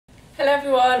Hello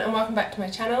everyone and welcome back to my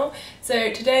channel.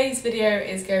 So today's video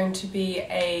is going to be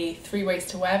a 3 ways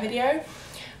to wear video.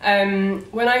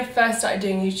 When I first started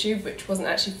doing YouTube, which wasn't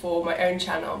actually for my own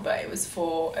channel but it was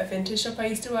for a vintage shop I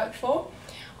used to work for,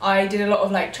 I did a lot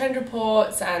of like trend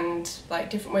reports and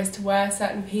like different ways to wear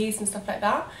certain pieces and stuff like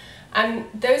that. And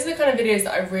those are the kind of videos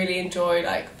that I really enjoy,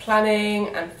 like planning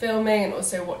and filming and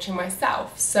also watching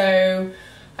myself. So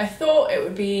I thought it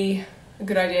would be a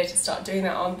good idea to start doing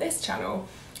that on this channel.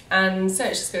 And so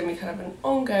it's just going to be kind of an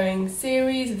ongoing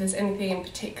series. If there's anything in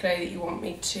particular that you want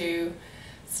me to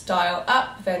style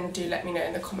up, then do let me know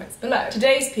in the comments below.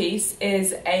 Today's piece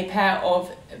is a pair of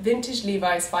vintage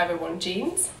Levi's 501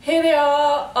 jeans. Here they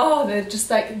are. Oh, they're just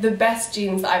like the best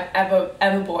jeans that I've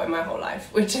ever bought in my whole life,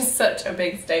 which is such a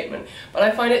big statement. But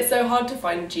I find it so hard to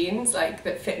find jeans like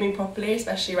that fit me properly,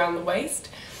 especially around the waist.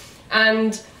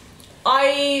 And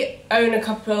I own a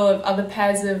couple of other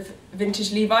pairs of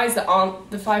vintage Levi's that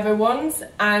aren't the 501s,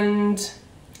 and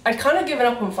I'd kind of given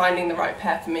up on finding the right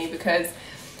pair for me because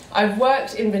I've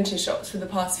worked in vintage shops for the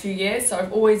past few years, so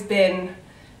I've always been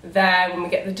there when we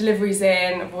get the deliveries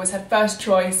in. I've always had first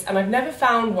choice, and I've never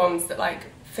found ones that like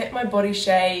fit my body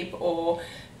shape or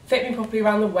fit me properly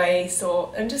around the waist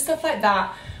and just stuff like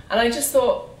that. And I just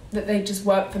thought that they just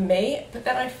weren't for me, but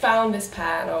then I found this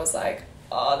pair and I was like,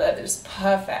 oh, they're just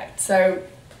perfect. So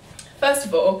first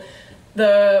of all,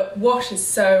 the wash is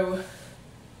so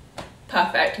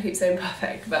perfect. I keep saying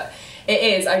perfect, but it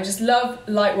is. I just love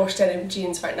light wash denim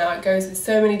jeans right now. It goes with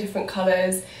so many different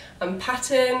colours and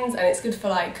patterns, and it's good for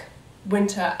like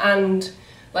winter and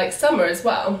like summer as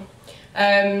well.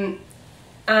 And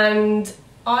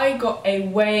I got a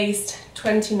waist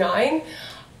 29,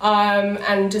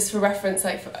 and just for reference,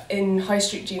 like in high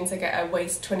street jeans I get a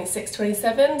waist 26,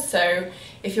 27. So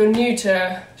if you're new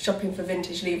to shopping for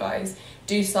vintage Levi's,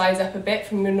 do size up a bit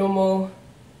from your normal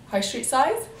high street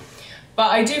size.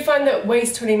 But I do find that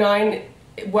waist 29,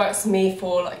 it works for me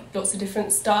for like lots of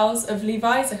different styles of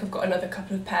Levi's. Like I've got another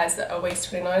couple of pairs that are waist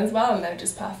 29 as well, and they're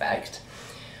just perfect.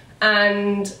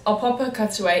 And I'll pop a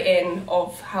cutaway in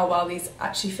of how well these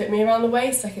actually fit me around the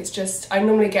waist. Like it's just, I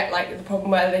normally get like the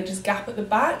problem where they just gap at the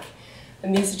back,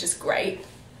 and these are just great.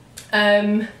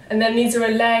 And then these are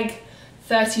a leg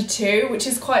 32, which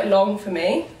is quite long for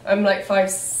me. I'm like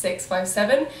 5'6",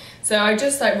 5'7", so I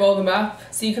just like roll them up.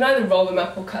 So you can either roll them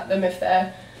up or cut them if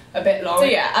they're a bit long. So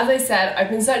yeah, as I said, I've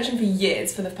been searching for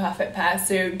years for the perfect pair,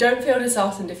 so don't feel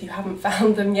disheartened if you haven't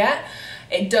found them yet.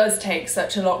 It does take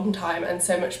such a long time and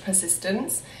so much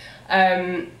persistence.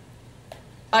 I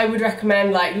would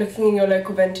recommend like looking in your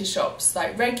local vintage shops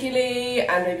like regularly,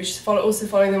 and maybe just also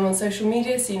following them on social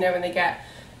media so you know when they get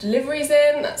deliveries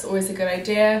in. That's always a good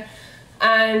idea.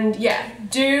 And yeah,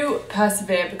 do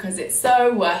persevere because it's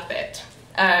so worth it.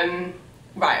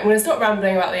 Right, I'm going to stop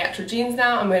rambling about the actual jeans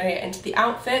now. I'm going to get into the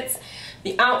outfits.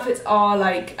 The outfits are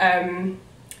like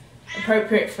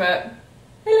appropriate for...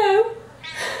 Hello!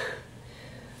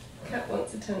 Cat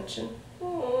wants attention.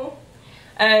 Aww.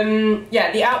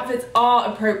 Yeah, the outfits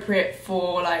are appropriate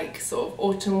for like sort of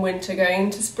autumn, winter going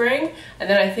into spring, and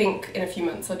then I think in a few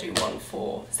months I'll do one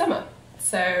for summer.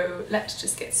 So let's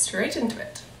just get straight into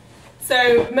it.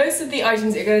 So most of the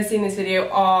items that you're going to see in this video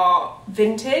are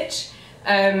vintage,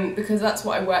 because that's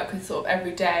what I work with sort of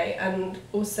every day, and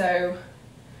also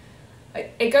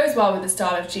it goes well with the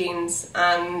style of jeans.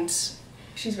 And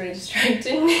she's really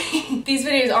distracting me. These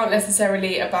videos aren't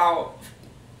necessarily about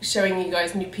showing you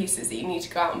guys new pieces that you need to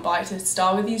go out and buy to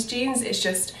style with these jeans. It's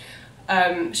just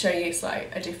showing you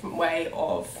like a different way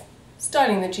of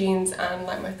styling the jeans and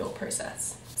like my thought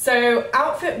process. So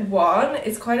outfit 1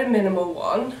 is quite a minimal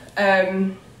one.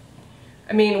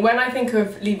 I mean, when I think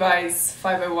of Levi's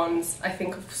 501s, I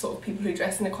think of sort of people who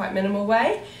dress in a quite minimal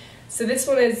way. So this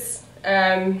one is,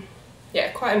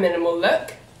 yeah, quite a minimal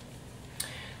look.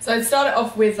 So I'd start it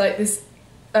off with like this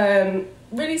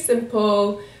really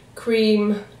simple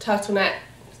cream turtleneck,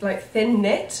 like thin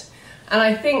knit. And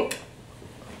I think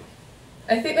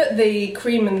that the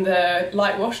cream and the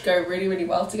light wash go really, really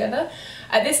well together.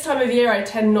 At this time of year, I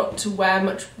tend not to wear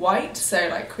much white, so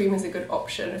like cream is a good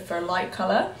option for a light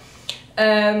colour.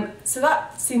 So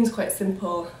that seems quite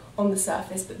simple on the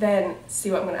surface, but then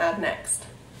see what I'm going to add next.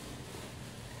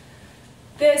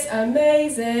 This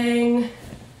amazing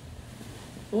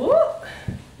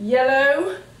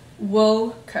yellow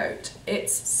wool coat.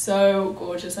 It's so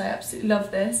gorgeous. I absolutely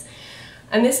love this.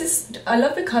 And this is, I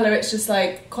love the colour. It's just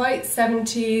like quite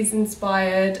 70s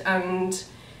inspired, and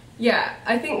yeah,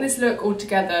 I think this look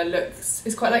altogether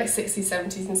is quite like 60s,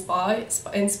 70s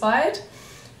inspired.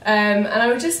 And I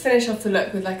would just finish off the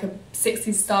look with like a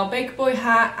 60s style baker boy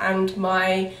hat and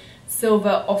my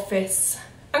silver office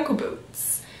ankle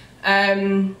boots.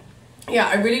 Yeah,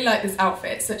 I really like this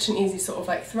outfit. It's such an easy sort of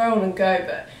like throw on and go,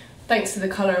 but thanks to the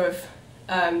colour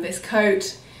of this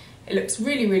coat, it looks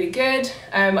really, really good.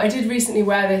 I did recently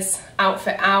wear this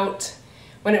outfit out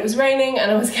when it was raining,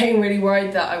 and I was getting really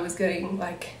worried that I was gonna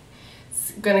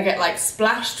get like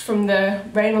splashed from the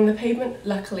rain on the pavement.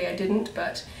 Luckily I didn't,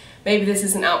 but maybe this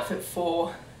is an outfit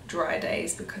for drier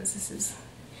days, because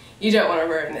you don't want to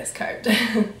ruin this coat.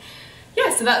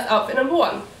 Yeah, so that's outfit number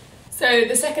one. So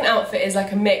the second outfit is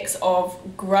like a mix of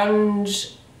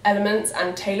grunge elements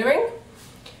and tailoring.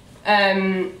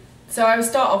 So I will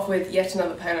start off with yet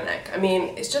another polo neck. I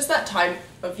mean, it's just that time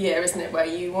of year, isn't it, where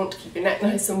you want to keep your neck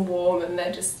nice and warm, and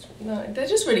they're just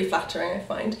really flattering, I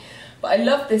find. But I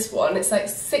love this one. It's like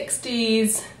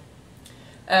 60s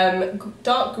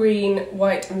dark green,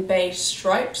 white and beige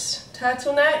striped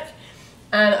turtleneck,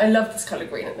 and I love this colour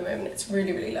green at the moment. It's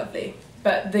really, really lovely.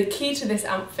 But the key to this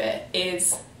outfit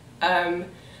is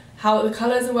how the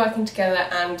colours are working together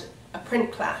and a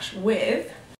print clash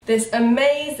with this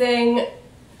amazing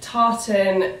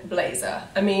tartan blazer.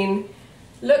 I mean,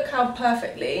 look how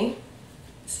perfectly,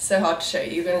 it's so hard to show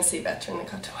you, you're going to see better in the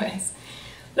cutaways.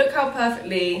 Look how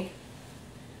perfectly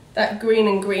that green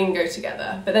and green go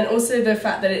together, but then also the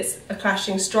fact that it's a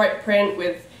clashing stripe print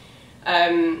with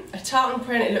a tartan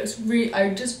print. It looks I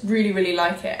just really, really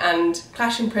like it, and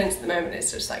clashing prints at the moment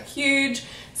is just like huge,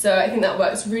 so I think that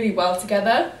works really well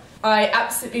together. I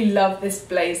absolutely love this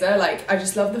blazer. Like, I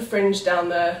just love the fringe down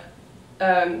the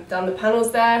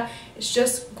panels there. It's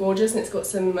just gorgeous, and it's got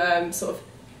some sort of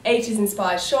 80s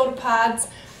inspired shoulder pads,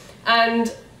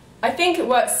 and I think it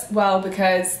works well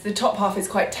because the top half is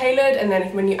quite tailored, and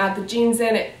then when you add the jeans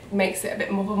in, it makes it a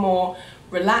bit more of a more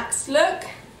relaxed look.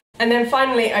 And then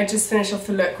finally, I just finish off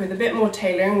the look with a bit more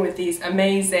tailoring with these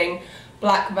amazing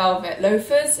black velvet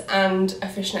loafers and a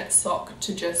fishnet sock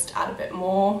to just add a bit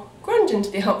more grunge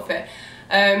into the outfit.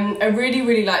 I really,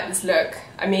 really like this look.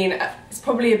 I mean, it's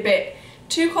probably a bit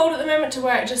too cold at the moment to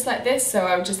wear it just like this, so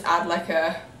I would just add like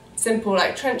a simple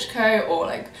like trench coat or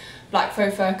like black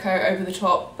faux fur coat over the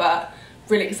top, but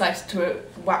really excited to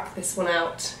whack this one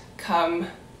out come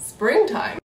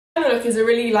springtime. The look is a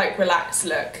really like relaxed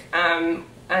look,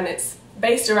 and it's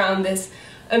based around this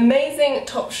amazing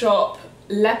Topshop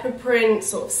leopard print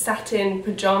sort of satin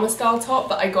pyjama style top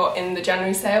that I got in the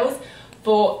January sales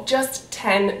for just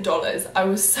 $10. I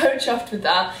was so chuffed with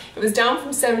that. It was down from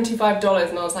 $75,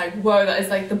 and I was like, whoa, that is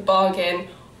like the bargain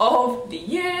of the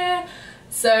year.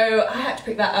 So I had to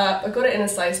pick that up. I got it in a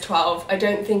size 12. I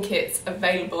don't think it's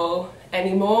available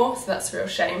anymore, so that's a real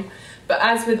shame. But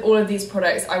as with all of these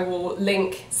products, I will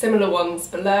link similar ones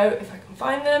below if I can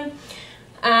find them.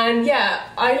 And yeah,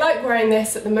 I like wearing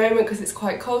this at the moment because it's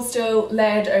quite cold still,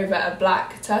 layered over a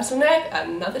black turtleneck,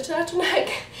 another turtleneck.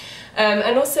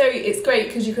 And also it's great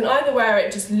because you can either wear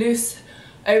it just loose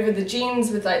over the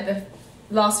jeans with like the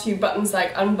last few buttons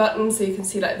like unbuttoned, so you can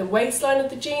see like the waistline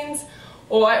of the jeans,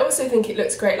 or I also think it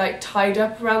looks great like tied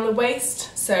up around the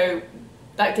waist, so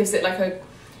that gives it like a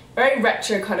very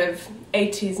retro kind of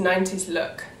 80s, 90s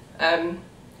look. And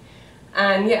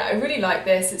yeah, I really like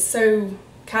this. It's so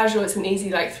casual, it's an easy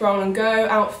like throw on and go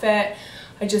outfit.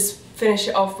 I just finish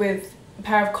it off with a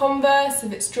pair of Converse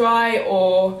if it's dry,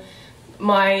 or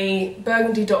my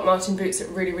burgundy Doc Marten boots are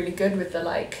really, really good with the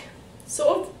like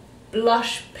sort of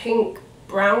blush pink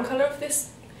brown colour of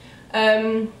this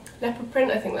leopard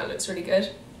print. I think that looks really good.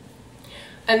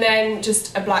 And then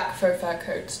just a black faux fur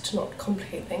coat to not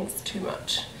complicate things too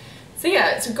much. So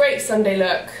yeah, it's a great Sunday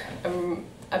look. I'm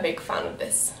a big fan of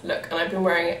this look, and I've been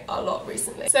wearing it a lot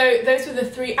recently. So those were the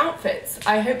 3 outfits.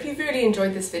 I hope you've really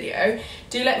enjoyed this video.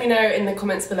 Do let me know in the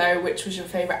comments below which was your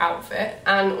favourite outfit,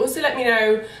 and also let me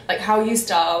know like how you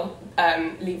style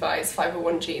Levi's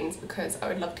 501 jeans, because I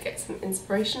would love to get some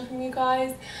inspiration from you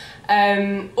guys.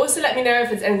 Also let me know if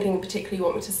there's anything in particular you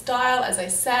want me to style, as I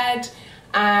said.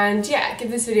 And yeah,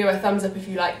 give this video a thumbs up if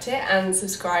you liked it, and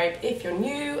subscribe if you're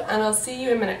new, and I'll see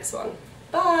you in my next one.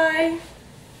 Bye!